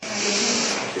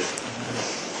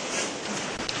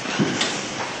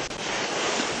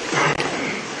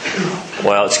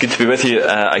Well, it's good to be with you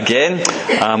again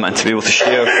and to be able to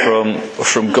share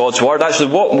from God's Word.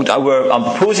 Actually, what I'm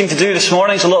proposing to do this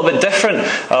morning is a little bit different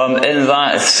in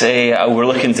that we're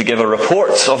looking to give a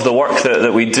report of the work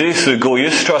that we do through Go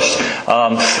Youth Trust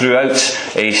throughout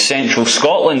central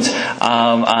Scotland,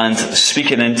 and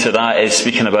speaking into that is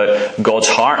speaking about God's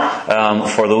heart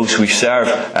for those we serve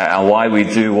and why we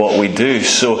do what we do.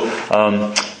 So,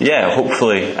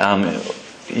 hopefully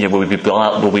we'll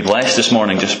be blessed this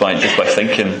morning just by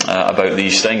thinking about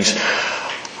these things.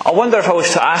 I wonder if I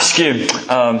was to ask you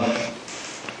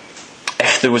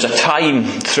if there was a time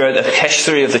throughout the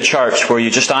history of the church where you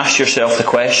just asked yourself the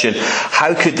question,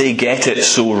 how could they get it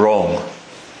so wrong?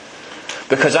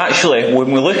 Because actually,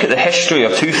 when we look at the history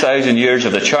of 2,000 years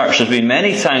of the church, there's been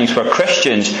many times where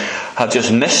Christians have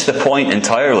just missed the point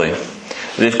entirely.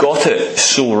 They've got it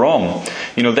so wrong.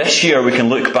 This year we can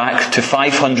look back to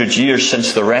 500 years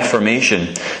since the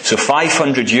Reformation. So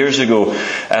 500 years ago,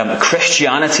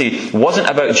 Christianity wasn't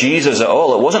about Jesus at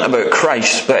all. It wasn't about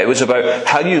Christ, but it was about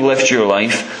how you lived your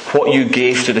life, what you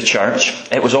gave to the church.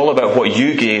 It was all about what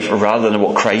you gave rather than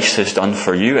what Christ has done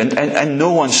for you. And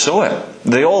no one saw it.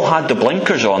 They all had the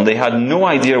blinkers on. They had no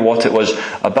idea what it was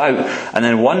about. And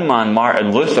then one man,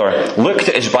 Martin Luther, looked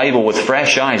at his Bible with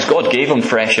fresh eyes. God gave him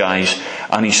fresh eyes.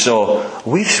 And he saw,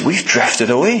 we've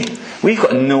drifted away. We've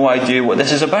got no idea what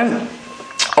this is about.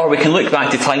 Or we can look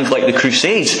back to times like the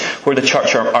Crusades, where the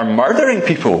church are murdering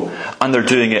people, and they're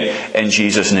doing it in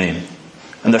Jesus' name.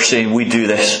 And they're saying, we do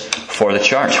this for the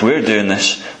church. We're doing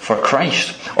this for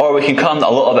Christ. Or we can come a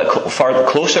little bit further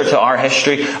closer to our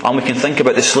history, and we can think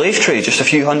about the slave trade just a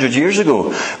few hundred years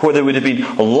ago, where there would have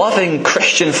been loving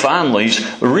Christian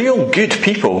families, real good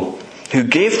people, who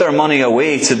gave their money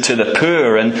away to the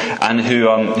poor and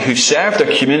who served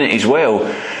their communities well.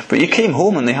 But you came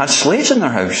home and they had slaves in their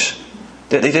house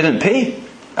that they didn't pay,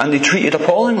 and they treated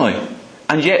appallingly.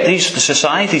 And yet the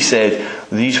society said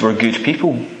these were good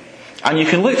people. And you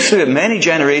can look through many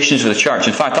generations of the church.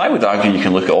 In fact, I would argue you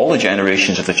can look at all the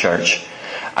generations of the church,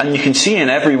 and you can see in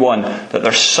everyone that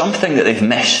there's something that they've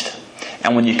missed.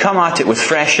 And when you come at it with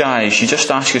fresh eyes, you just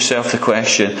ask yourself the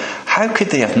question, how could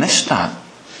they have missed that?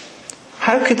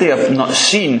 How could they have not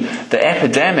seen the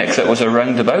epidemic that was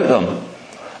around about them?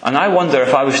 And I wonder,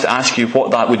 if I was to ask you what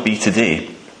that would be today,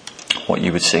 what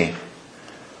you would say.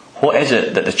 What is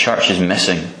it that the church is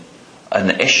missing?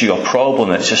 An issue, a problem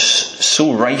that's just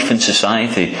so rife in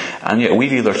society, and yet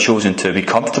we've either chosen to be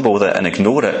comfortable with it and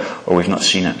ignore it, or we've not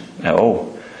seen it at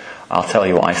all. I'll tell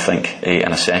you what I think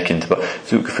in a second, but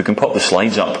if we can pop the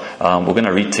slides up, we're going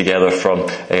to read together from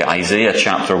Isaiah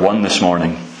chapter 1 this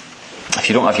morning. If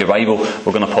you don't have your Bible,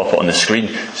 we're going to pop it on the screen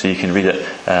so you can read it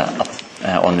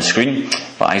on the screen.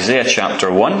 But Isaiah chapter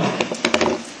 1.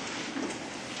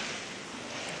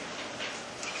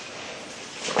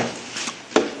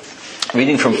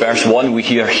 Reading from verse 1, we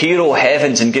hear, "Hear, O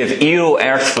heavens, and give ear, O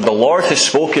earth, for the Lord has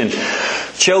spoken.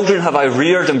 Children have I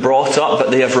reared and brought up,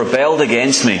 but they have rebelled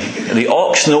against me. The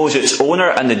ox knows its owner,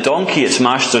 and the donkey its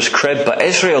master's crib, but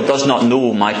Israel does not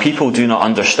know, my people do not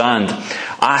understand.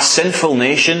 Ah, sinful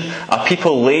nation, a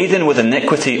people laden with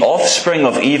iniquity, offspring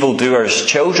of evildoers,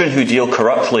 children who deal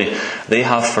corruptly. They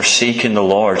have forsaken the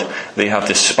Lord. They have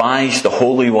despised the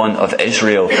Holy One of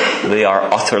Israel. They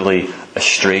are utterly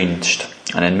estranged."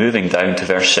 And then moving down to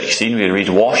verse 16, we read,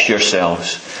 "Wash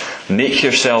yourselves, make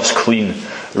yourselves clean.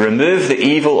 Remove the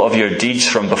evil of your deeds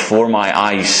from before my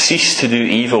eyes. Cease to do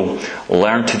evil,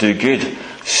 learn to do good.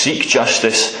 Seek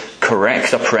justice,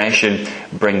 correct oppression,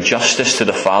 bring justice to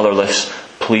the fatherless,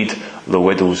 plead the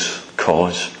widow's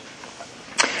cause."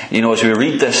 As we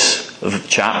read this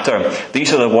chapter,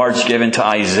 these are the words given to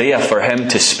Isaiah for him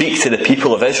to speak to the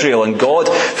people of Israel. And God,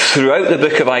 throughout the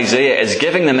book of Isaiah, is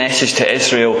giving the message to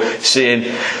Israel, saying,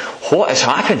 what has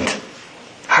happened?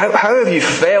 How have you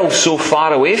fell so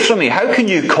far away from me? How can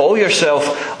you call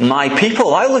yourself my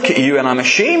people? I look at you and I'm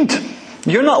ashamed.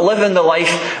 You're not living the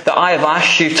life that I have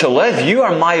asked you to live. You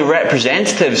are my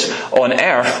representatives on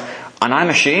earth, and I'm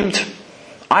ashamed.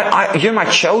 You're my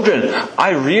children.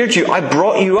 I reared you. I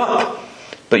brought you up.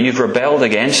 But you've rebelled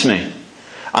against me.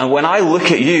 And when I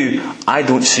look at you, I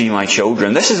don't see my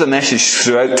children. This is the message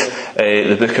throughout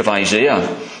the book of Isaiah.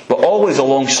 But always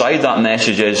alongside that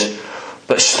message is,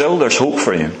 but still there's hope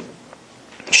for you.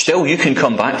 Still you can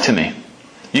come back to me.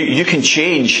 You can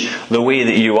change the way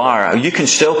that you are. You can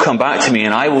still come back to me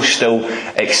and I will still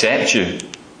accept you.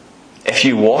 If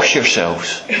you wash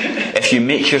yourselves, if you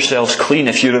make yourselves clean,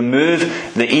 if you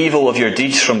remove the evil of your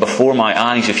deeds from before my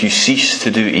eyes, if you cease to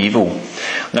do evil.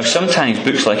 Now sometimes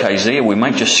books like Isaiah we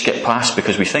might just skip past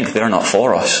because we think they're not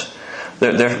for us.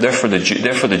 They're for the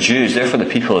Jews. They're for the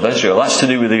people of Israel. That's to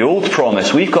do with the old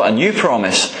promise. We've got a new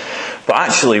promise. But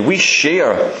actually, we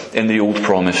share in the old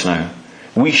promise now.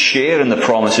 We share in the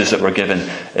promises that were given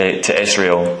to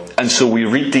Israel. And so we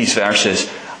read these verses,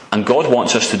 and God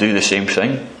wants us to do the same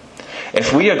thing.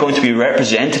 If we are going to be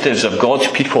representatives of God's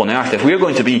people on earth, if we are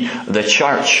going to be the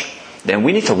church, then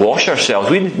we need to wash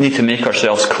ourselves. We need to make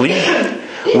ourselves clean.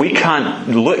 We can't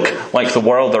look like the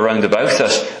world around about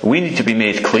us. We need to be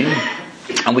made clean.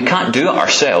 And we can't do it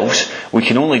ourselves. We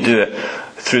can only do it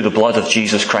through the blood of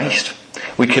Jesus Christ.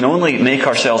 We can only make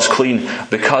ourselves clean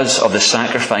because of the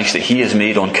sacrifice that He has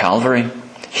made on Calvary.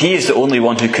 He is the only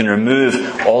one who can remove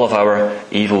all of our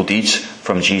evil deeds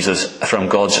from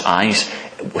God's eyes.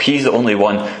 He's the only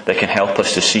one that can help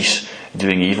us to cease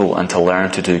doing evil and to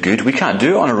learn to do good. We can't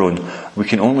do it on our own. We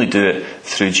can only do it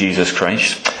through Jesus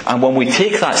Christ. And when we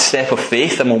take that step of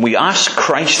faith, and when we ask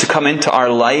Christ to come into our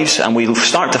lives, and we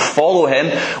start to follow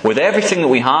Him with everything that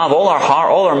we have, all our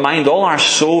heart, all our mind, all our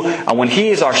soul, and when He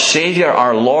is our Saviour,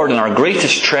 our Lord, and our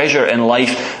greatest treasure in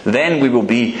life, then we will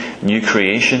be new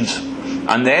creations.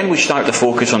 And then we start to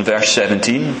focus on verse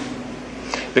 17.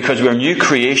 Because we're new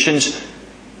creations,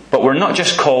 but we're not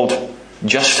just called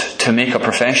just to make a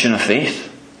profession of faith.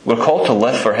 We're called to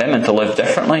live for Him and to live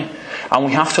differently. And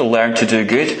we have to learn to do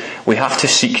good. We have to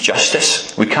seek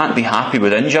justice. We can't be happy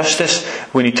with injustice.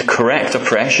 We need to correct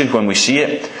oppression when we see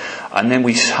it. And then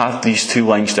we have these two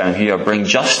lines down here. Bring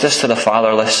justice to the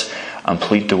fatherless and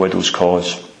plead the widow's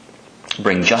cause.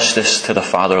 Bring justice to the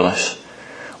fatherless.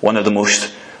 One of the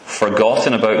most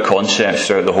forgotten about concepts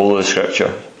throughout the whole of the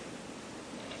Scripture.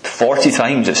 40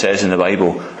 times it says in the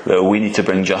Bible that we need to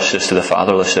bring justice to the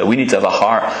fatherless, that we need to have a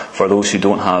heart for those who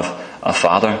don't have a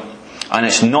father. And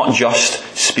it's not just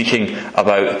speaking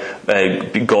about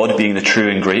God being the true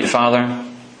and great Father.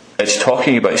 It's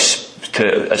talking about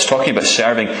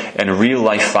serving in real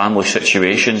life family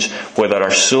situations where there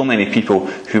are so many people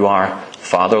who are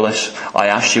fatherless. I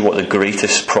asked you what the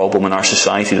greatest problem in our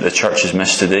society that the church has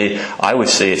missed today. I would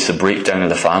say it's the breakdown of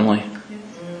the family.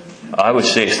 I would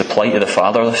say it's the plight of the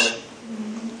fatherless.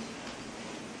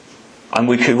 And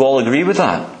we could all agree with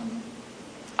that.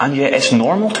 And yet it's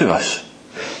normal to us.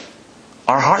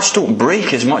 Our hearts don't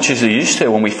break as much as they used to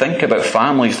when we think about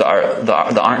families that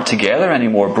aren't together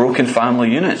anymore, broken family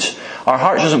units. Our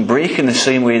heart doesn't break in the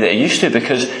same way that it used to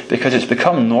because it's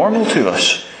become normal to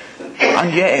us.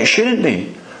 And yet it shouldn't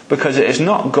be. Because it is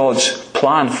not God's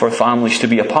plan for families to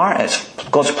be apart. It's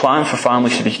God's plan for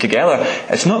families to be together.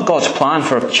 It's not God's plan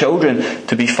for children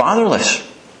to be fatherless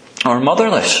or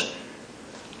motherless.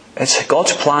 It's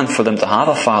God's plan for them to have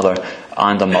a father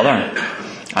and a mother.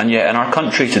 And yet in our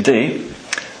country today,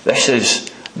 this is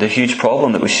the huge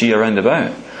problem that we see around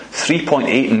about.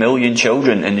 3.8 million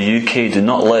children in the UK do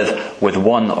not live with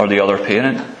one or the other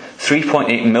parent.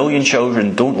 3.8 million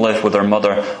children don't live with their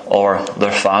mother or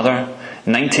their father.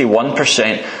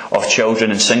 91% of children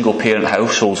in single-parent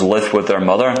households live with their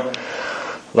mother.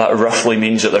 That roughly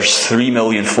means that there's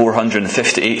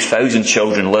 3,458,000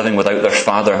 children living without their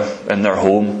father in their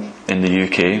home in the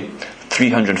UK.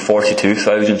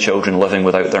 342,000 children living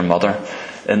without their mother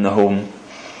in the home.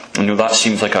 I know that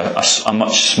seems like a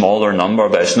much smaller number,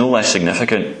 but it's no less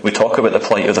significant. We talk about the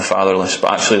plight of the fatherless,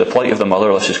 but actually the plight of the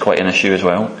motherless is quite an issue as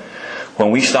well. When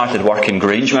we started working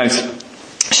Grangemouth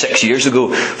 6 years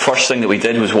ago, first thing that we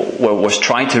did was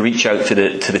try to reach out to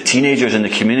the teenagers in the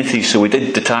community. So we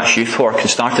did detached youth work and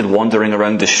started wandering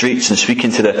around the streets and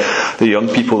speaking to the young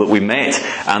people that we met.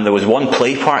 And there was one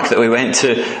play park that we went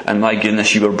to, and my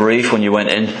goodness, you were brave when you went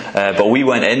in. But we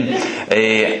went in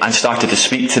and started to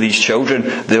speak to these children.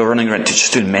 They were running around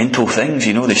just doing mental things.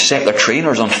 You know, they set their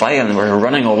trainers on fire and were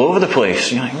running all over the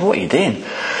place. You're like, what are you doing?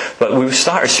 But we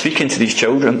started speaking to these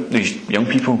children, these young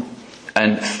people.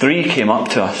 And 3 came up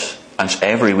to us and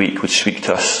every week would speak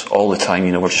to us all the time.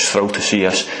 You know, we're just thrilled to see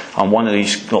us. And one of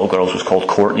these little girls was called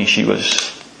Courtney. She was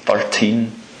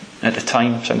 13 at the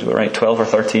time, sounds about right, 12 or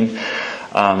 13.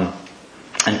 And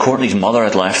Courtney's mother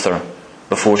had left her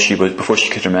before she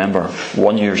could remember,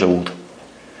 1 year old.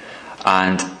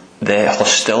 And the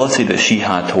hostility that she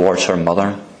had towards her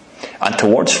mother and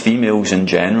towards females in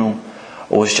general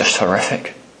was just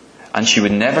horrific. And she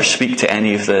would never speak to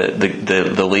any of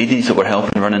the ladies that were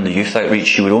helping running the youth outreach.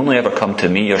 She would only ever come to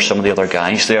me or some of the other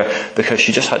guys there because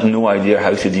she just had no idea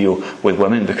how to deal with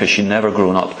women because she'd never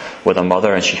grown up with a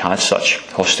mother and she had such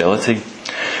hostility.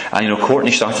 And you know,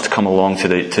 Courtney started to come along to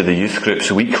the youth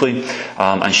groups weekly,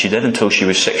 and she did until she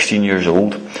was 16 years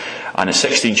old. And at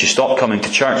 16 she stopped coming to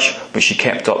church, but she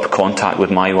kept up contact with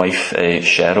my wife,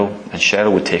 Cheryl. And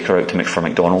Cheryl would take her out for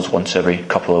McDonald's once every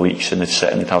couple of weeks, and they'd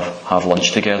sit and they'd have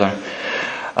lunch together.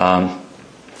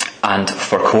 And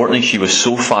for Courtney, she was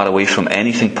so far away from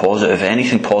anything positive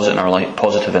in her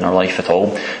life at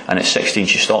all. And at 16,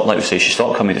 she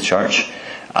stopped coming to church,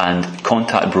 and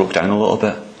contact broke down a little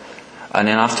bit. And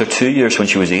then after 2 years, when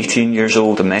she was 18 years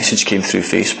old, a message came through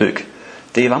Facebook: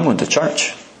 "Dave, I'm going to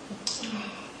church.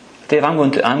 Dave, I'm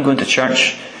going to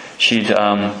church." She'd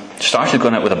started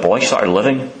going out with a boy, started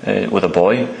living with a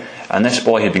boy, and this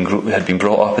boy had been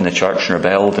brought up in the church and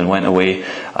rebelled and went away,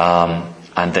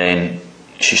 and then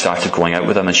she started going out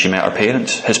with him, and she met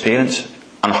his parents,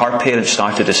 and her parents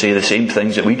started to say the same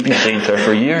things that we'd been saying to her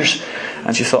for years.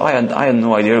 And she thought, I had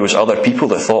no idea there was other people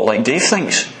that thought like Dave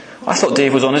thinks. I thought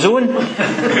Dave was on his own.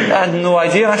 I had no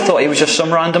idea. I thought he was just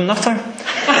some random nutter.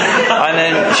 And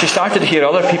then she started to hear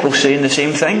other people saying the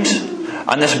same things,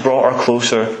 and this brought her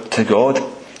closer to God.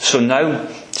 So now,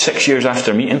 6 years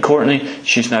after meeting Courtney,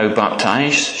 she's now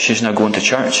baptised. She's now going to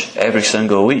church every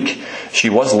single week. She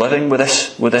was living with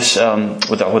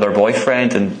her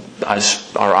boyfriend, and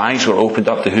as our eyes were opened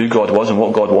up to who God was and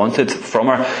what God wanted from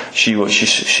her,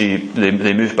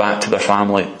 they moved back to their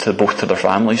family, to their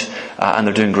families, and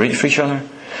they're doing great for each other.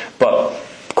 But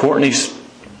Courtney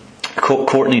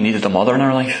needed a mother in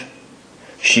her life.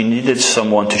 She needed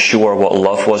someone to show her what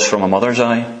love was from a mother's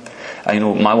eye. I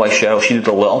know my wife Cheryl, she did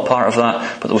a little part of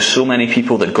that, but there was so many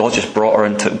people that God just brought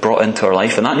into her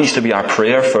life, and that needs to be our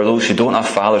prayer for those who don't have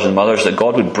fathers and mothers, that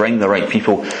God would bring the right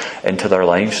people into their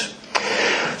lives.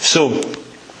 So,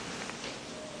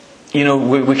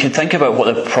 we can think about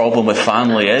what the problem with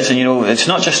family is, and it's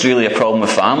not just really a problem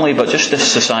with family, but just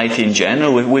this society in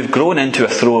general. We've grown into a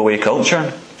throwaway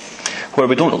culture, where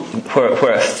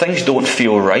where if things don't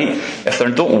feel right, if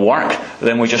they don't work,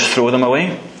 then we just throw them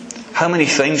away. How many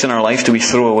things in our life do we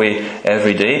throw away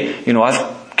every day? I've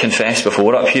confessed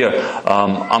before up here,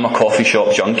 I'm a coffee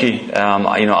shop junkie.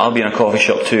 I'll be in a coffee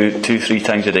shop two, 3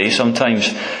 times a day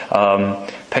sometimes,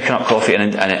 picking up coffee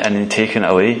and then taking it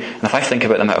away. And if I think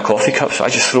about the amount of coffee cups I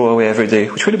just throw away every day,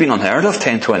 which would have been unheard of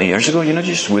 10, 20 years ago,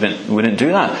 just wouldn't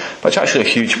do that. But it's actually a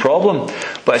huge problem.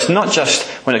 But it's not just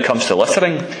when it comes to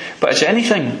littering, but it's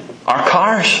anything. Our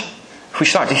cars. If we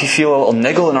start to feel a little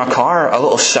niggle in our car, a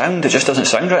little sound, it just doesn't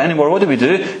sound right anymore, what do?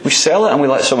 We sell it and we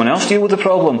let someone else deal with the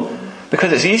problem.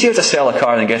 Because it's easier to sell a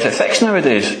car than get it fixed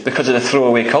nowadays, because of the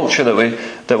throwaway culture that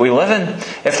we live in.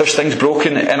 If there's things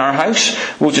broken in our house,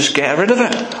 we'll just get rid of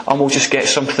it and we'll just get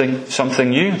something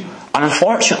new. And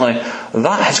unfortunately,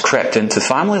 that has crept into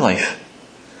family life,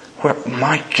 where,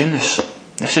 my goodness,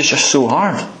 this is just so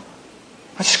hard.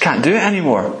 I just can't do it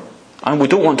anymore. And we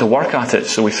don't want to work at it,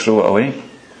 so we throw it away.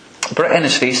 Britain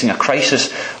is facing a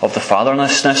crisis of the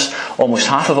fatherlessness. Almost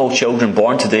half of all children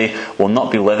born today will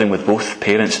not be living with both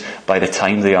parents by the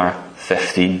time they are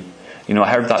 15. I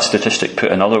heard that statistic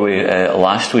put another way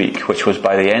last week, which was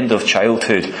by the end of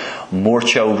childhood, more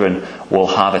children will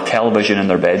have a television in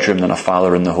their bedroom than a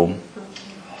father in the home.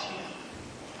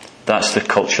 That's the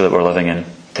culture that we're living in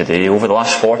today. Over the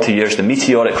last 40 years, the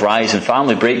meteoric rise in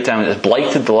family breakdown has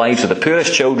blighted the lives of the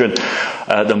poorest children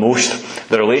the most.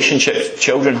 The relationship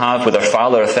children have with their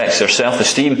father affects their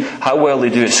self-esteem, how well they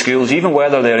do at schools, even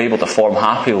whether they're able to form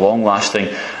happy, long-lasting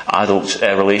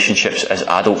relationships as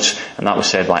adults. And that was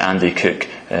said by Andy Cook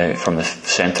from the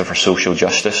Centre for Social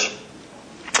Justice.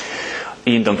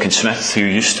 Ian Duncan Smith,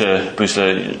 who was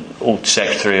the old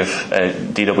secretary of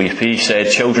DWP,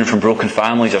 said children from broken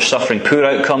families are suffering poor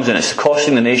outcomes, and it's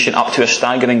costing the nation up to a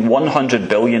staggering $100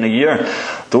 billion a year.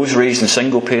 Those raised in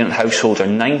single-parent households are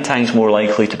 9 times more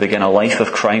likely to begin a life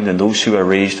of crime than those who are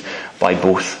raised by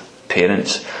both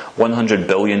parents. £100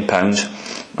 billion.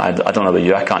 I don't know about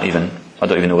you. I don't even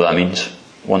know what that means.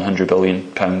 £100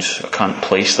 billion. I can't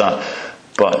place that.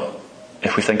 But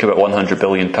if we think about £100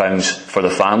 billion for the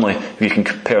family, you can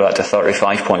compare that to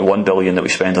 $35.1 billion that we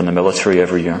spend on the military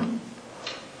every year.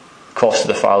 The cost of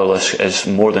the fatherless is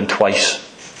more than twice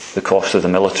the cost of the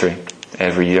military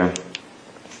every year.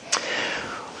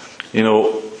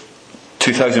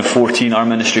 2014, our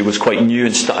ministry was quite new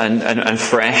and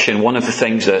fresh, and one of the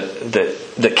things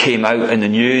that came out in the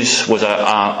news was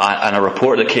a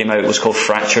report that came out. It was called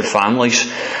Fractured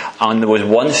Families, and there was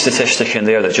one statistic in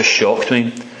there that just shocked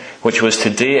me, which was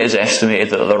today it is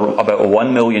estimated that there are about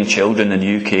 1 million children in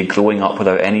the UK growing up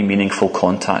without any meaningful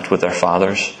contact with their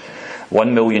fathers.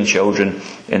 1 million children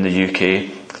in the UK.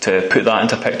 To put that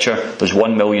into picture, there's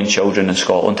 1 million children in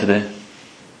Scotland today.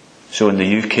 So in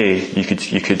the UK, you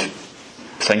could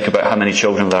think about how many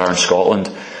children there are in Scotland.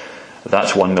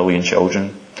 That's 1 million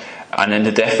children. And in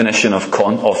the definition of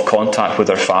contact with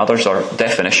their fathers, our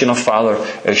definition of father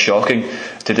is shocking.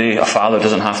 Today, a father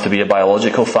doesn't have to be a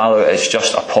biological father. It's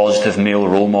just a positive male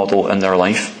role model in their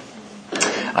life.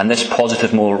 and this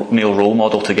positive male role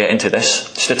model to get into this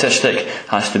statistic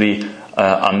has to be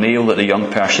a male that the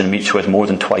young person meets with more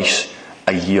than twice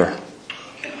a year.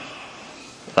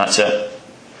 That's it.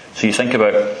 So you think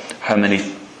about how many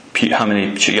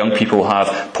young people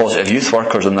have positive youth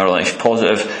workers in their life,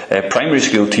 positive primary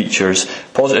school teachers,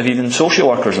 positive even social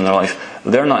workers in their life.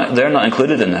 They're not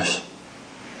included in this.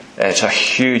 It's a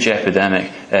huge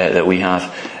epidemic that we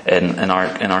have in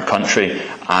our country,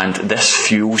 and this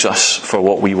fuels us for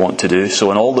what we want to do.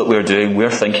 So in all that we're doing, we're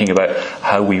thinking about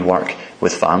how we work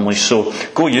with families. So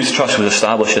Go Youth Trust was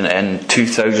established in the end of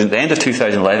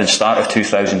 2011, start of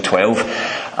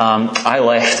 2012. I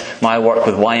left my work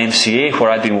with YMCA,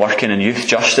 where I'd been working in youth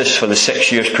justice for the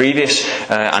 6 years previous,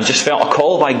 and just felt a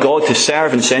call by God to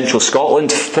serve in central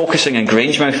Scotland, focusing in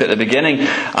Grangemouth at the beginning.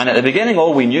 And at the beginning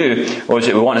all we knew was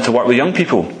that we wanted to work with young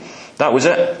people. That was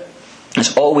it.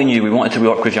 That's all we knew. We wanted to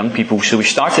work with young people. So we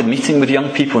started meeting with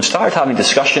young people and started having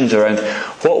discussions around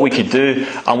what we could do.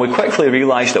 And we quickly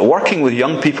realised that working with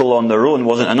young people on their own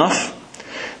wasn't enough.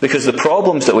 Because the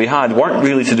problems that we had weren't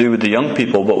really to do with the young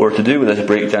people, but were to do with this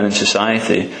breakdown in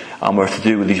society, and were to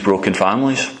do with these broken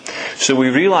families. So we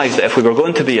realised that if we were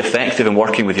going to be effective in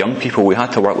working with young people, we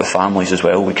had to work with families as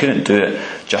well. We couldn't do it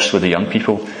just with the young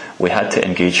people. We had to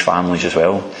engage families as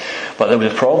well. But there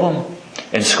was a problem.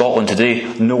 In Scotland today,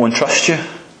 no one trusts you.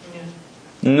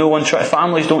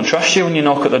 Families don't trust you when you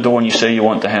knock at the door and you say you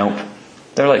want to help.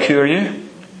 They're like, who are you?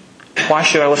 Why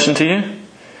should I listen to you?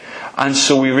 And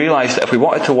so we realised that if we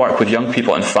wanted to work with young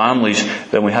people and families,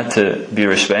 then we had to be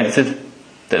respected.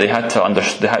 That we had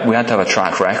to have a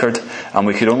track record, and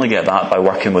we could only get that by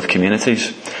working with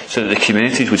communities, so that the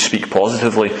communities would speak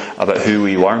positively about who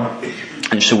we were.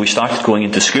 And so we started going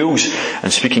into schools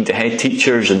and speaking to head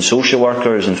teachers and social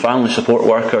workers and family support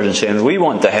workers and saying, we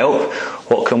want to help,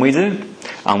 what can we do?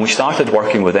 And we started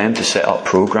working with them to set up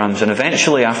programs. And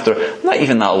eventually, after not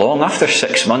even that long, after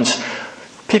 6 months,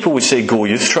 people would say, Go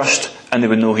Youth Trust, and they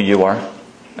would know who you were,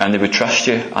 and they would trust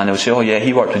you, and they would say, oh yeah,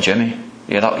 he worked with Jimmy.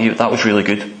 Yeah, that was really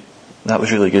good. That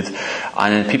was really good.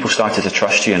 And then people started to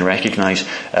trust you and recognise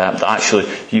that actually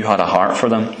you had a heart for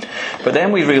them. But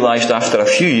then we realised after a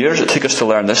few years, it took us to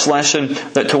learn this lesson,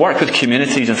 that to work with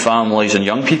communities and families and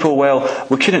young people well,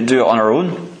 we couldn't do it on our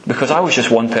own, because I was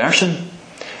just one person.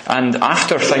 And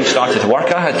after things started to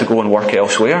work, I had to go and work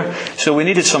elsewhere. So we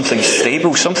needed something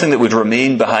stable, something that would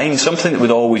remain behind, something that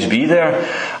would always be there.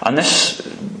 And this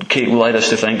led us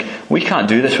to think, we can't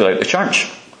do this without the church.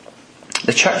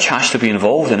 The church has to be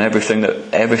involved in everything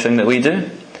that we do.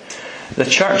 The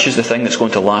church is the thing that's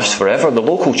going to last forever. The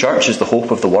local church is the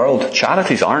hope of the world.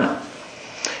 Charities aren't.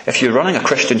 If you're running a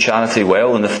Christian charity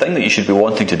well, then the thing that you should be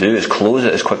wanting to do is close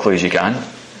it as quickly as you can.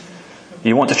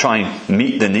 You want to try and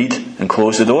meet the need and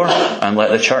close the door and let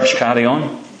the church carry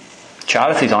on.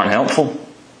 Charities aren't helpful.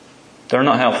 They're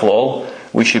not helpful at all.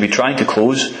 We should be trying to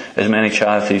close as many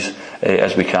charities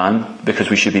as we can,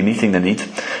 because we should be meeting the need.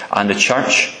 And the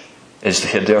church is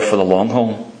there for the long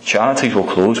haul. Charities will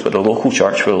close, but the local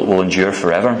church will endure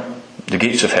forever. The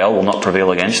gates of hell will not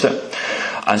prevail against it.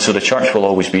 And so the church will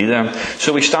always be there.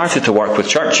 So we started to work with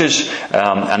churches,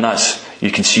 and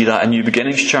you can see that in New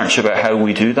Beginnings Church about how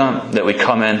we do that. That we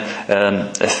come in,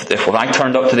 if I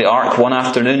turned up to the Ark one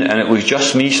afternoon and it was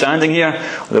just me standing here,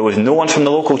 there was no one from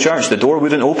the local church, the door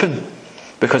wouldn't open.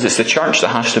 Because it's the church that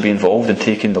has to be involved in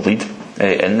taking the lead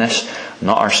in this,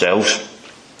 not ourselves.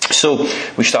 So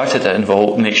we started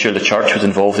to make sure the church was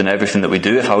involved in everything that we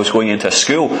do. If I was going into a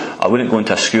school, I wouldn't go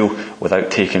into a school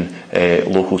without taking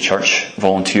local church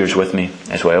volunteers with me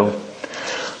as well.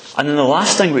 And then the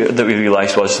last thing that we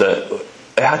realised was that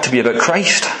it had to be about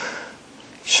Christ.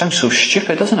 It sounds so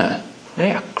stupid, doesn't it?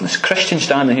 Yeah, this Christian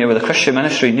standing here with a Christian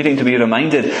ministry needing to be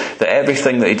reminded that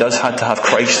everything that he does had to have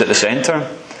Christ at the centre.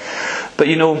 But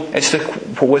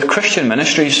with Christian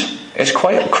ministries,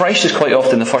 Christ is quite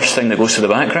often the first thing that goes to the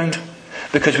background,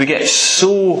 because we get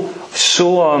so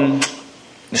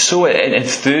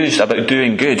enthused about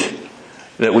doing good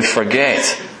that we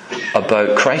forget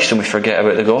about Christ and we forget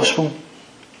about the gospel.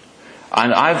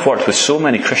 And I've worked with so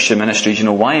many Christian ministries.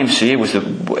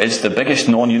 YMCA is the biggest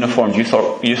non-uniformed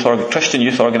Christian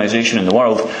youth organisation in the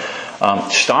world.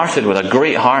 Started with a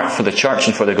great heart for the church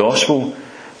and for the gospel.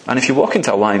 And if you walk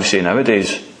into a YMCA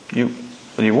nowadays, you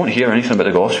won't hear anything about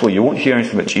the gospel. You won't hear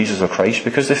anything about Jesus or Christ,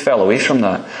 because they fell away from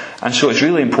that. And so it's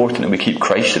really important that we keep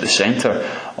Christ at the centre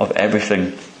of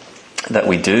everything that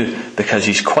we do, because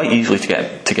he's quite easily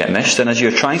to get missed. And as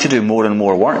you're trying to do more and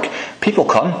more work, people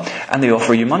come and they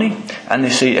offer you money. And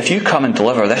they say, if you come and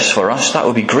deliver this for us, that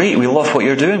would be great. We love what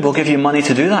you're doing. We'll give you money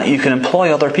to do that. You can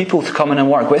employ other people to come in and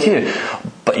work with you.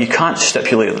 But you can't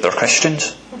stipulate that they're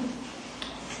Christians.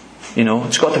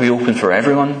 It's got to be open for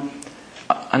everyone.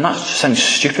 And that sounds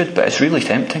stupid, but it's really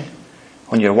tempting.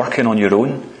 When you're working on your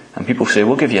own and people say,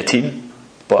 we'll give you a team,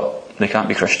 but they can't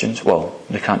be Christians. Well,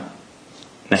 they can't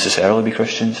necessarily be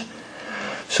Christians.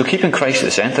 So keeping Christ at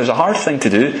the centre is a hard thing to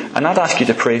do, and I'd ask you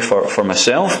to pray for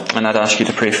myself, and I'd ask you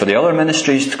to pray for the other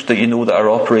ministries that that are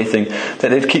operating, that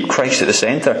they'd keep Christ at the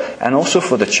centre, and also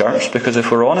for the church, because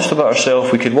if we're honest about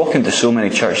ourselves, we could walk into so many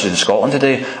churches in Scotland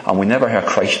today and we never hear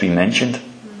Christ being mentioned.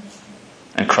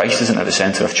 And Christ isn't at the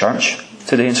centre of church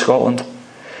today in Scotland.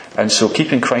 And so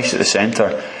keeping Christ at the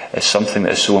centre is something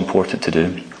that is so important to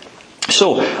do.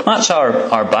 So, that's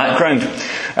our background.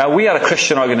 We are a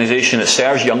Christian organisation that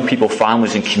serves young people,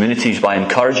 families and communities by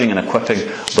encouraging and equipping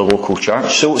the local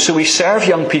church. So we serve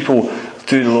young people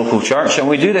through the local church, and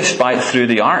we do this through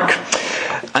the Ark.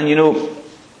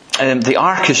 And the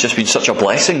Ark has just been such a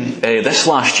blessing this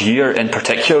last year in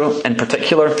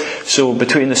particular. So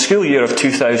between the school year of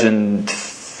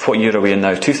what year are we in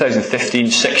now?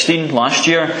 2015-16, last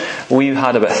year, we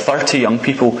had about 30 young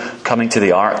people coming to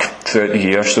the Ark throughout the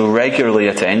year. So regularly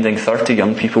attending, 30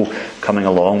 young people coming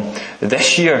along.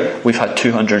 This year, we've had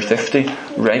 250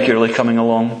 regularly coming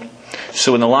along.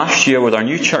 So in the last year, with our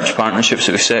new church partnerships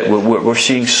that we set, we're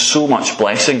seeing so much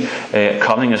blessing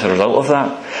coming as a result of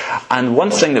that. And one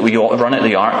thing that we run at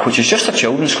the Ark, which is just a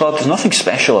children's club, there's nothing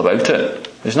special about it.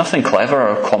 There's nothing clever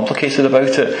or complicated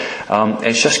about it.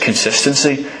 It's just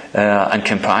consistency and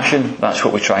compassion. That's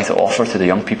what we try to offer to the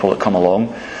young people that come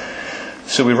along.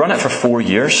 So we run it for 4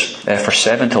 years, for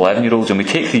 7 to 11-year-olds, and we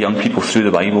take the young people through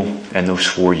the Bible in those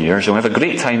 4 years. And we have a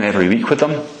great time every week with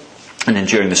them. And then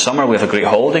during the summer we have a great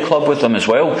holiday club with them as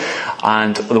well.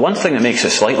 And the one thing that makes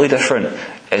it slightly different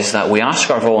is that we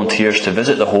ask our volunteers to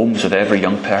visit the homes of every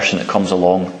young person that comes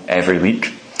along every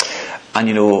week. And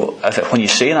when you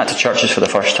say that to churches for the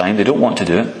first time, they don't want to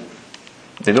do it.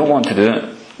 They don't want to do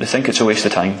it. They think it's a waste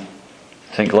of time.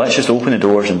 They think, let's just open the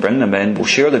doors and bring them in, we'll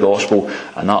share the gospel,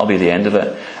 and that'll be the end of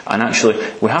it. And actually,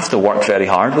 we have to work very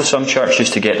hard with some churches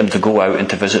to get them to go out and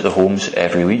to visit the homes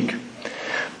every week.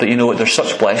 But there's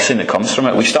such blessing that comes from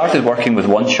it. We started working with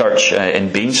one church in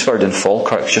Bainsford in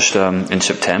Falkirk just in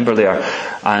September there,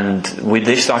 and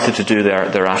they started to do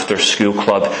their after school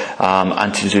club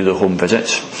and to do the home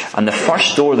visits. And the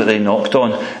first door that they knocked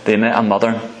on, they met a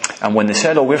mother, and when they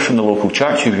said, we're from the local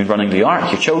church, we've been running the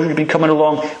Ark, your children have been coming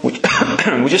along, we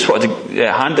just wanted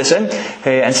to hand this in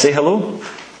and say hello.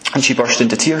 And she burst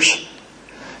into tears.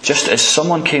 Just as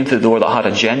someone came to the door that had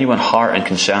a genuine heart and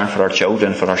concern for our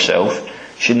children, for herself.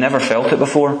 She'd never felt it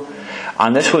before.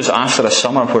 And this was after a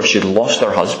summer where she'd lost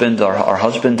her husband. Her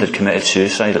husband had committed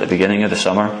suicide at the beginning of the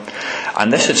summer.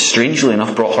 And this had strangely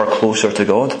enough brought her closer to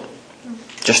God.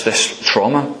 Just this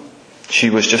trauma. She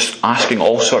was just asking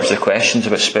all sorts of questions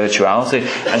about spirituality.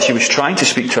 And she was trying to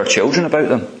speak to her children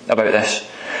about this.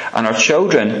 And her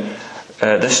children,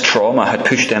 this trauma had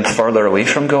pushed them further away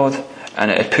from God.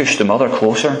 And it had pushed the mother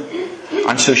closer.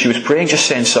 And so she was praying, just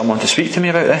send someone to speak to me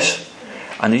about this.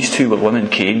 And these two women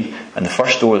came, and the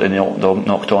first door they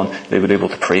knocked on, they were able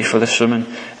to pray for this woman,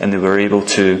 and they were able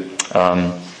to,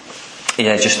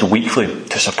 just weekly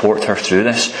to support her through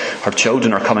this. Her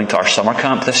children are coming to our summer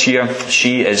camp this year.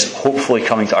 She is hopefully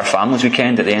coming to our families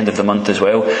weekend at the end of the month as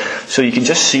well. So you can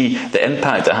just see the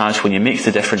impact it has when you make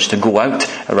the difference to go out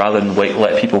rather than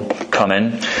let people come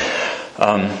in.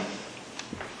 And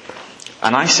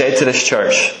I said to this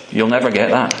church, you'll never get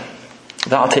that.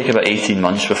 That'll take about 18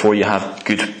 months before you have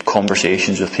good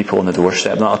conversations with people on the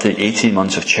doorstep. That'll take 18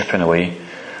 months of chipping away.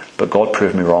 But God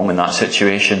proved me wrong in that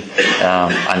situation.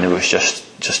 And there was just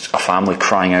a family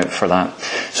crying out for that.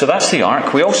 So that's the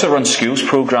Ark. We also run schools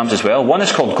programs as well. One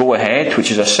is called Go Ahead, which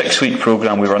is a 6-week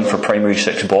program we run for primary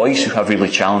 6 boys who have really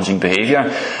challenging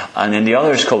behaviour. And then the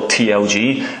other is called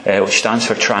TLG, which stands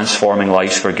for Transforming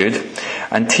Lives for Good.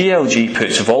 And TLG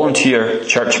puts volunteer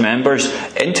church members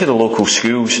into the local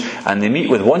schools, and they meet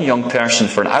with one young person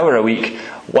for an hour a week,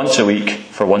 once a week,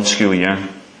 for 1 school year.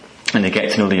 And they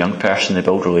get to know the young person, they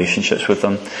build relationships with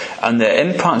them. And the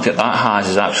impact that has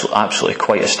is absolutely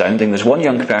quite astounding. There's one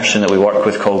young person that we work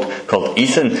with called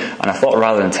Ethan, and I thought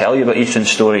rather than tell you about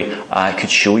Ethan's story, I could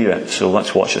show you it. So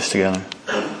let's watch this together.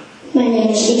 My name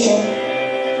is Ethan.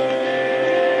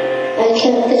 I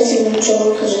kept getting in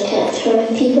trouble because I kept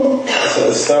throwing people. So at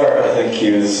the start, I think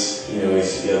he was, he had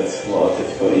a lot of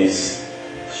difficulties,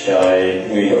 shy,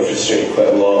 he got frustrated quite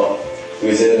a lot. He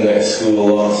was in and out of school a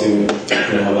lot, so he would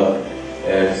have a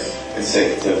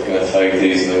consecutive 5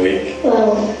 days in a week.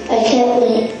 Well, I kept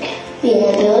being a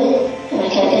bully, and I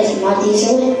kept getting mad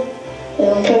easily. We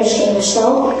encouraged him to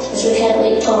stop, since we kept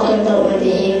talking about my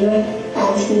behaviour,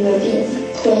 and we were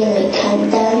playing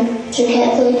countdown. So we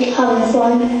kept having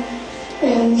fun,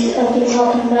 and I've been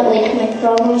talking about like my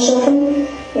problems with him,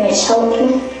 and it's helped me.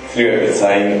 Throughout the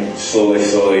time, slowly,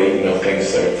 things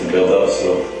started to build up.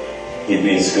 So he'd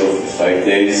be in school for 5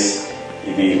 days.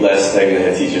 He'd be less time in the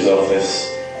head teacher's office.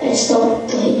 I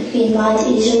stopped like being mad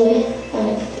easily,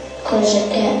 and because I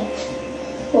kept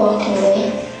walking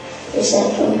away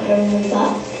instead from hurting me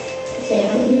back. They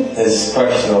hurt me. His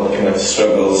personal kind of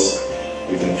struggles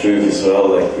we've improved as well.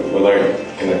 Like we learned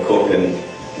kind of coping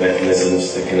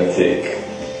mechanisms to kind of take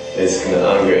his kind of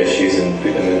anger issues and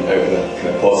put them out in a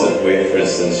kind of positive way. For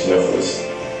instance, if it was a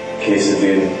case of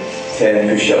doing 10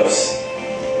 push-ups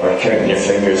or counting your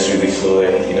fingers really slowly,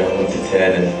 1 to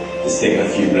 10, and just taking a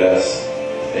few breaths.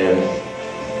 And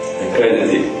credit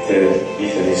to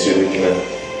Ethan, he's really kind of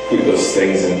put those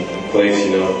things in place.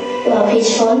 Well, he's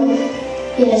fun.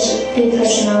 He has a good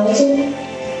personality,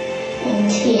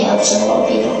 and he helps a lot of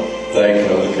people. I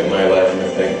kind of look at my life and I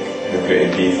think how great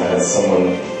it'd be if I had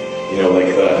someone,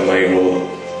 like that in my role,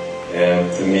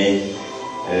 to me.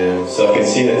 So I can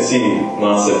see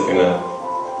massive kind of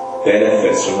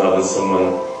benefits from having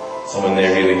someone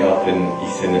there really helping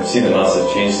Ethan. I've seen a massive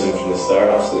change to him from the start,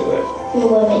 absolutely. No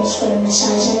one makes fun of my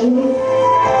size anymore.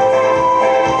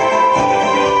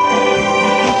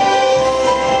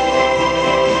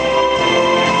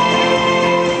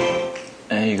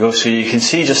 So you can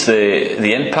see just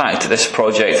the impact this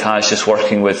project has, just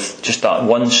working with just that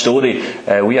one story.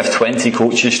 We have 20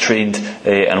 coaches trained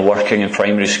and working in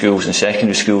primary schools and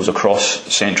secondary schools across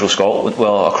central Scotland,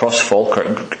 across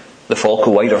Falkirk, the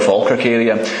wider Falkirk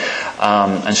area.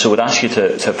 And so we'd ask you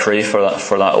to pray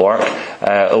for that work.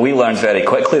 We learned very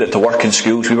quickly that to work in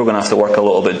schools we were going to have to work a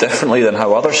little bit differently than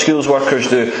how other schools workers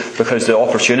do, because the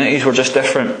opportunities were just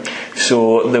different.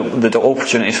 So the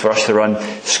opportunities for us to run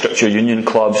Scripture Union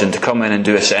clubs and to come in and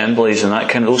do assemblies and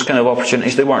those kind of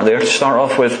opportunities, they weren't there to start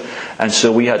off with. And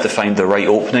so we had to find the right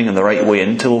opening and the right way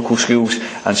into local schools.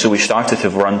 And so we started to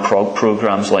run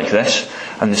programs like this,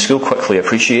 and the school quickly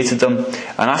appreciated them.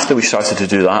 And after we started to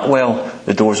do that well,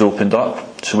 the doors opened up.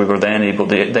 So we were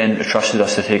they then trusted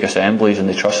us to take assemblies, and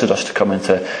they trusted us to come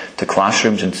into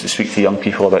classrooms and to speak to young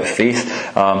people about faith.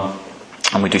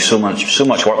 And we do so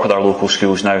much work with our local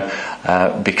schools now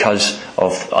because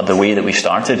of the way that we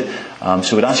started.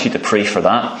 So we'd ask you to pray for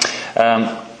that.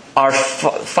 Our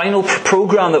final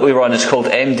programme that we run is called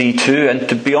MD2, and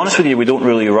to be honest with you, we don't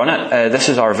really run it. This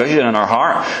is our vision and our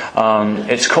heart.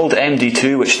 It's called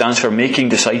MD2, which stands for Making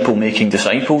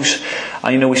Disciples.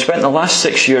 And we spent the last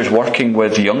 6 years working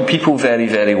with young people very,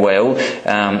 very well,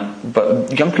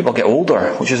 but young people get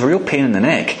older, which is a real pain in the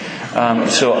neck.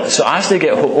 So as they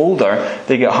get older,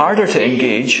 they get harder to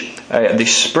engage. They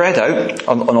spread out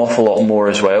an awful lot more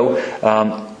as well,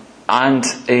 and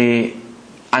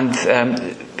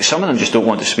some of them just don't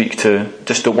want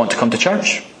to come to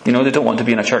church. They don't want to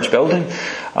be in a church building.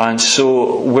 And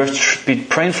so we've been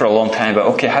praying for a long time about,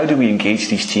 okay, how do we engage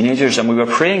these teenagers? And we were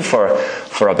praying for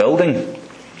a building.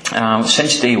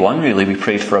 Since day one, really, we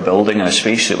prayed for a building and a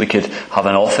space that we could have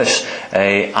an office.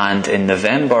 And in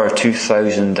November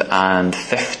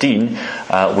 2015,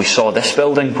 we saw this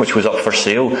building, which was up for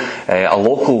sale.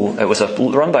 It was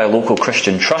run by a local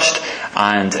Christian trust,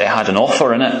 and it had an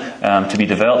offer in it to be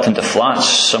developed into flats.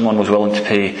 Someone was willing to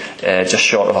pay just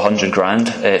short of 100 grand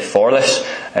for this,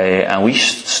 and we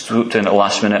swooped in at the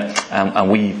last minute, and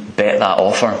we bet that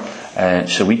offer.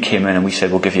 So we came in and we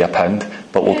said, we'll give you £1,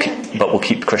 but we'll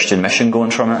keep Christian mission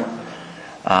going from it.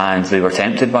 And they were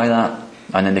tempted by that,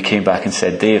 and then they came back and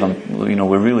said, Dave, we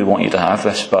really want you to have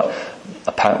this, but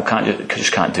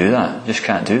just can't do that. Just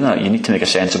can't do that. You need to make a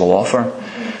sensible offer.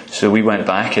 So we went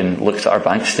back and looked at our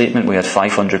bank statement. We had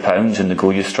 £500 in the Go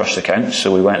Youth Trust account.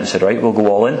 So we went and said, right, we'll go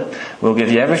all in. We'll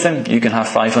give you everything. You can have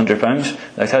 £500.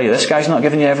 I tell you, this guy's not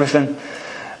giving you everything.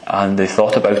 And they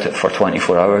thought about it for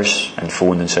 24 hours and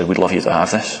phoned and said, we'd love you to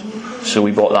have this. So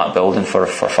we bought that building for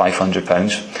 £500.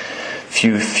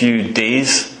 Few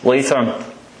days later,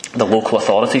 the local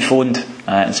authority phoned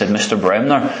and said, Mr.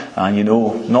 Bremner. And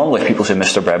normally if people say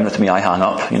Mr. Bremner to me, I hang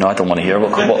up. I don't want to hear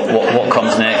what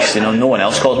comes next. No one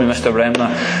else calls me Mr. Bremner.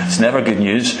 It's never good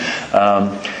news.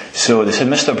 So they said,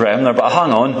 Mr. Bremner, but I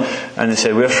hung on, and they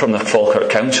said, we're from the Falkirk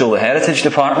Council, the Heritage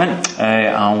Department,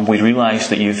 and we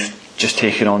realised that you've just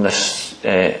taken on this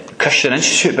Christian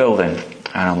Institute building.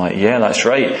 And I'm like, yeah, that's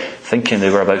right. Thinking they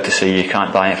were about to say, you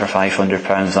can't buy it for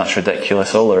 £500, that's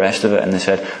ridiculous, all the rest of it. And they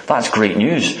said, that's great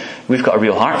news. We've got a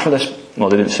real heart for this. Well,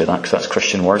 they didn't say that because that's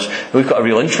Christian words. We've got a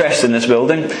real interest in this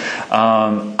building.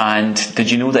 And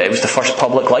did you know that it was the first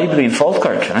public library in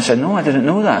Falkirk? And I said, no, I didn't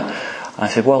know that. And I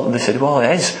said, they said, well,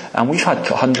 it is. And we've had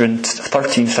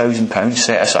 £113,000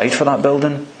 set aside for that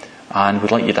building. and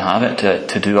we'd like you to have it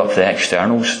to do up the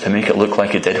externals, to make it look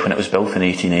like it did when it was built in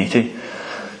 1880.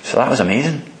 So that was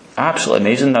amazing. Absolutely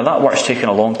amazing. Now that work's taken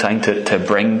a long time to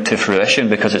bring to fruition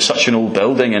because it's such an old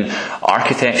building and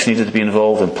architects needed to be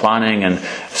involved and planning and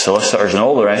solicitors and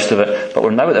all the rest of it. But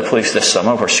we're now at the place this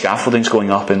summer where scaffolding's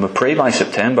going up, and we pray by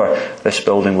September this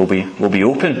building will be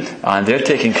open, and they're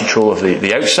taking control of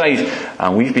the outside,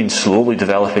 and we've been slowly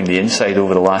developing the inside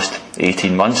over the last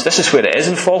 18 months. This is where it is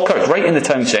in Falkirk, right in the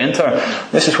town centre.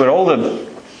 This is where all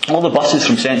the buses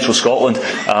from central Scotland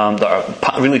that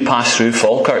are really pass through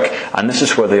Falkirk, and this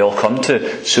is where they all come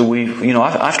to. So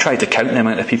I've tried to count the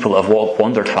amount of people that have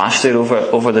wandered past there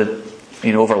over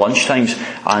lunchtimes,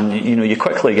 and you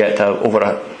quickly get to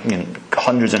over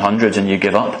hundreds and hundreds, and you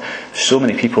give up. So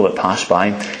many people that pass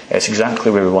by. It's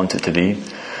exactly where we want it to be,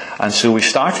 and so we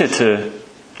started to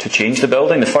change the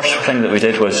building. The first thing that we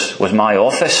did was my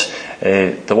office.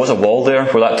 There was a wall there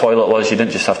where that toilet was. You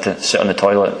didn't just have to sit on the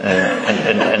toilet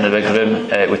in the big room.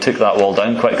 We took that wall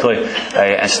down quickly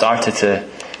and started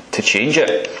to change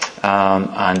it.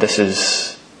 And this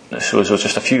was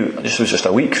just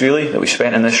a week really that we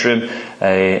spent in this room,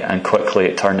 and quickly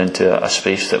it turned into a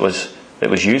space that was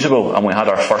usable, and we had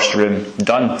our first room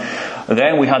done.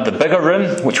 Then we had the bigger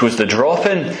room, which was the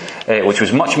drop-in, which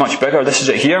was much, much bigger. This is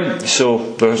it here.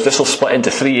 So this will split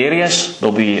into 3 areas.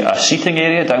 There'll be a seating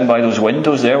area down by those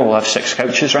windows there. We'll have 6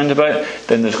 couches round about.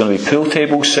 Then there's going to be pool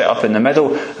tables set up in the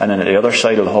middle, and then at the other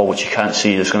side of the hall, which you can't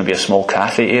see, there's going to be a small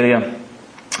cafe area.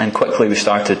 And quickly we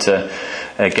started to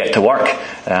get to work,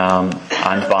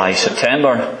 and by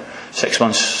September,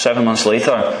 7 months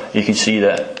later, you can see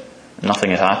that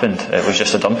nothing had happened. It was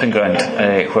just a dumping ground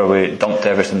where we dumped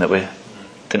everything that we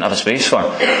didn't have a space for.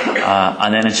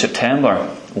 And then in September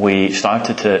we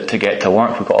started to get to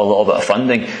work. We got a little bit of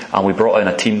funding, and we brought in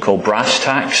a team called Brass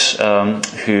Tacks,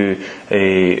 who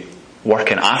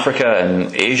work in Africa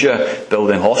and Asia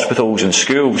building hospitals and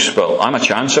schools. Well, I'm a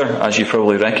chancer, as you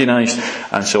probably recognise,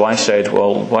 and so I said,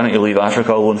 well, why don't you leave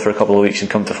Africa alone for a couple of weeks and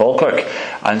come to Falkirk?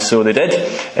 And so they did,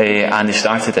 and they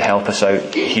started to help us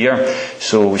out here.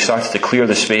 So we started to clear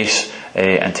the space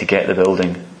and to get the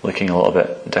building looking a little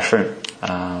bit different.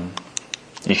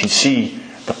 You can see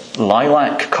the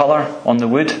lilac colour on the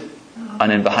wood,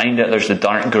 and then behind it there's the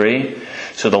dark grey.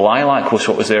 So the lilac was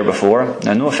what was there before.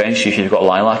 Now, no offence if you've got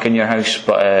lilac in your house,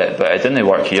 but it didn't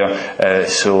work here,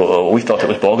 so we thought it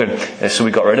was bogging, so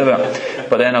we got rid of it.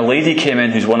 But then a lady came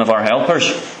in who's one of our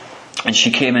helpers, and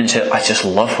she came in and said, I just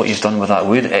love what you've done with that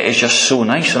wood. It is just so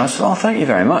nice. And I said, oh, thank you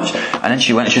very much. And then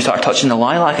she went and she started touching the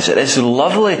lilac. I said, it's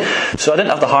lovely. So I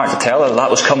didn't have the heart to tell her that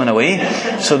was coming away.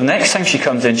 So the next time she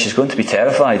comes in, she's going to be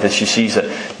terrified as she sees that,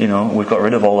 we've got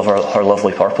rid of all of her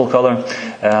lovely purple colour.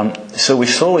 So we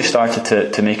slowly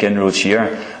started to make inroads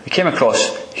here. We came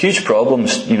across huge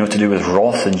problems, to do with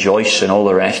Roth and Joyce and all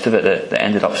the rest of it that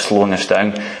ended up slowing us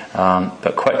down.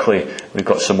 But quickly we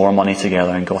got some more money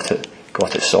together and got it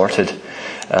sorted.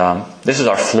 This is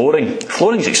our flooring.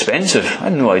 Flooring's expensive. I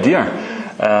had no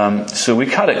idea. So we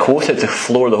had it quoted to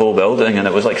floor the whole building, and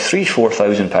it was like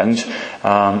 £3,000-4,000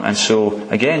 £4,000. And so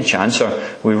again,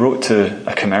 chancer, we wrote to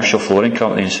a commercial flooring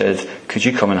company and said, could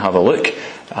you come and have a look?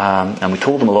 And we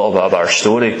told them a little bit about our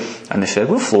story, and they said,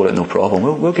 we'll floor it, no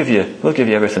problem. We'll give you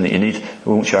everything that you need.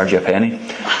 We won't charge you a penny.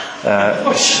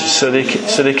 So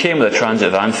they came with a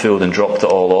transit van filled and dropped it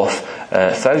all off.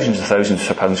 Thousands and thousands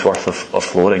of pounds worth of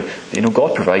flooring.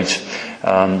 God provides.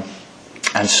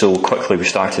 And so quickly we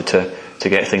started to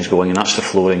get things going, and that's the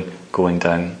flooring going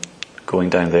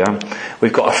down there.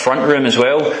 We've got a front room as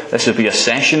well. This will be a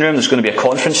session room. There's going to be a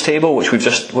conference table which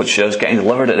is getting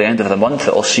delivered at the end of the month.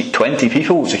 It'll seat 20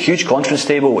 people. It's a huge conference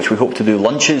table which we hope to do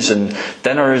lunches and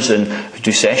dinners and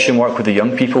do session work with the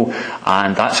young people,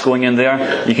 and that's going in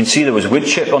there. You can see there was wood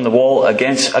chip on the wall.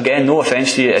 Again, no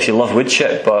offence to you if you love wood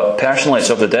chip, but personally it's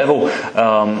of the devil.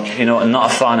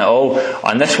 Not a fan at all.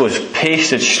 And this was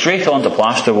pasted straight onto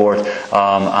plasterboard,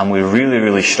 and we really,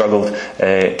 really struggled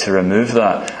to remove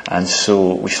that. And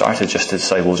so we started just to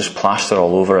decide we'll just plaster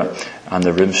all over it, and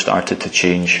the room started to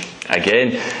change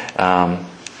again.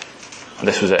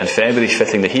 This was in February,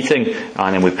 fitting the heating,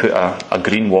 and then we put a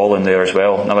green wall in there as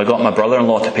well. Now I got my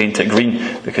brother-in-law to paint it green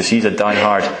because he's a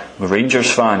die-hard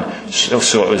Rangers fan,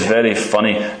 so it was very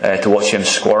funny to watch him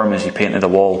squirm as he painted the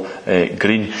wall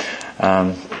green.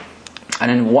 And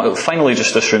then finally,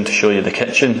 just this room to show you the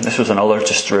kitchen. This was another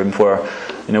just room where,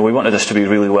 we wanted this to be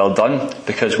really well done,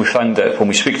 because we found that when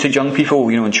we speak to young people,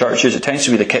 in churches, it tends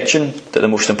to be the kitchen that the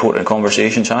most important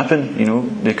conversations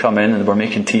happen. They come in and we're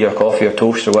making tea or coffee or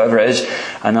toast or whatever it is,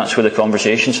 and that's where the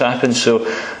conversations happen. So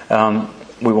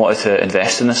we wanted to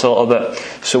invest in this a little bit.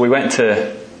 So we went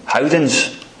to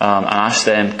Howdens and asked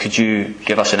them, could you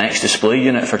give us an X-Display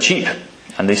unit for cheap?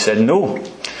 And they said no.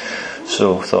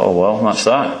 So we thought, oh well, that's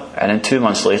that. And then 2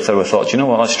 months later we thought, you know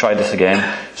what, let's try this again.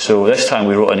 So this time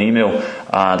we wrote an email.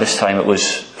 This time it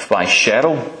was by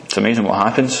Cheryl. It's amazing what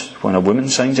happens when a woman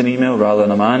signs an email rather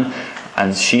than a man.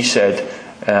 And she said,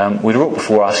 we wrote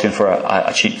before asking for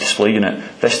a cheap display unit.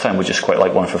 This time we just quite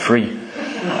like one for free.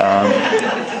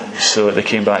 So they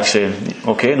came back saying,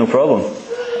 okay, no problem.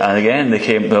 And again they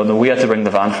came, no, we had to bring the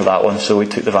van for that one, so we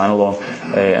took the van along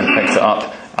and picked it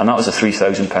up. And that was a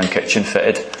 £3,000 kitchen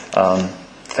fitted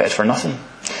for nothing.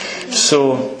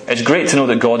 So it's great to know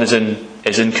that God is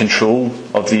in control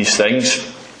of these things.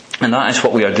 And that is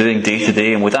what we are doing day to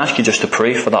day. And we'd ask you just to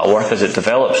pray for that work as it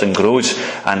develops and grows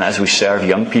and as we serve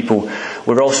young people.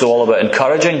 We're also all about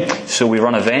encouraging. So we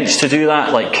run events to do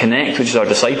that, like Connect, which is our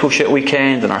discipleship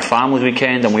weekend, and our family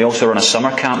weekend. And we also run a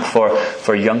summer camp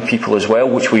for young people as well,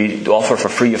 which we offer for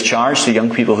free of charge to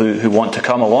young people who want to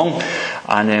come along.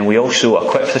 And then we also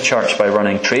equip the church by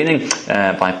running training,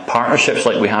 by partnerships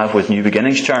like we have with New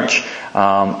Beginnings Church,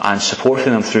 and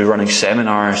supporting them through running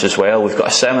seminars as well. We've got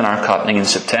a seminar happening in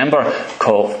September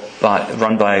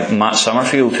run by Matt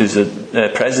Summerfield, who's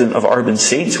the president of Urban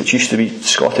Saints, which used to be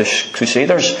Scottish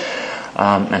Crusaders.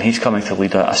 And he's coming to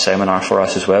lead a seminar for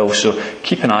us as well. So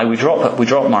keep an eye. We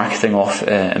drop marketing off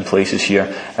in places here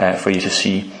for you to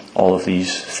see all of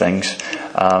these things.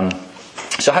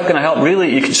 So how can I help?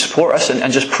 Really, you can support us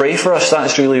and just pray for us.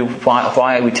 That's really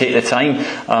why we take the time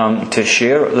to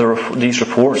share these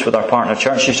reports with our partner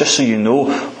churches, just so you know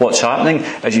what's happening.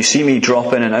 As you see me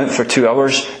drop in and out for 2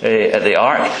 hours at the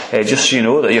Ark, just so you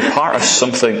know that you're part of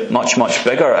something much, much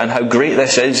bigger, and how great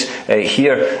this is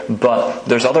here. But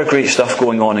there's other great stuff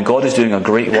going on, and God is doing a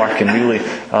great work and really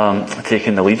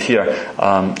taking the lead here.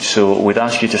 So we'd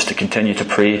ask you just to continue to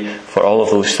pray for all of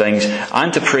those things,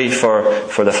 and to pray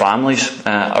for the families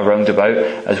around about,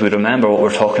 as we remember what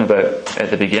we're talking about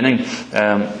at the beginning.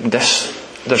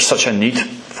 There's such a need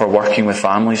for working with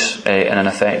families in an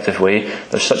effective way.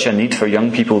 There's such a need for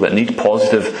young people that need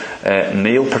positive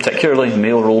particularly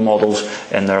male role models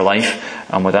in their life,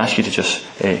 and we'd ask you to just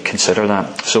consider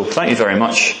that. So thank you very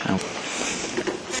much.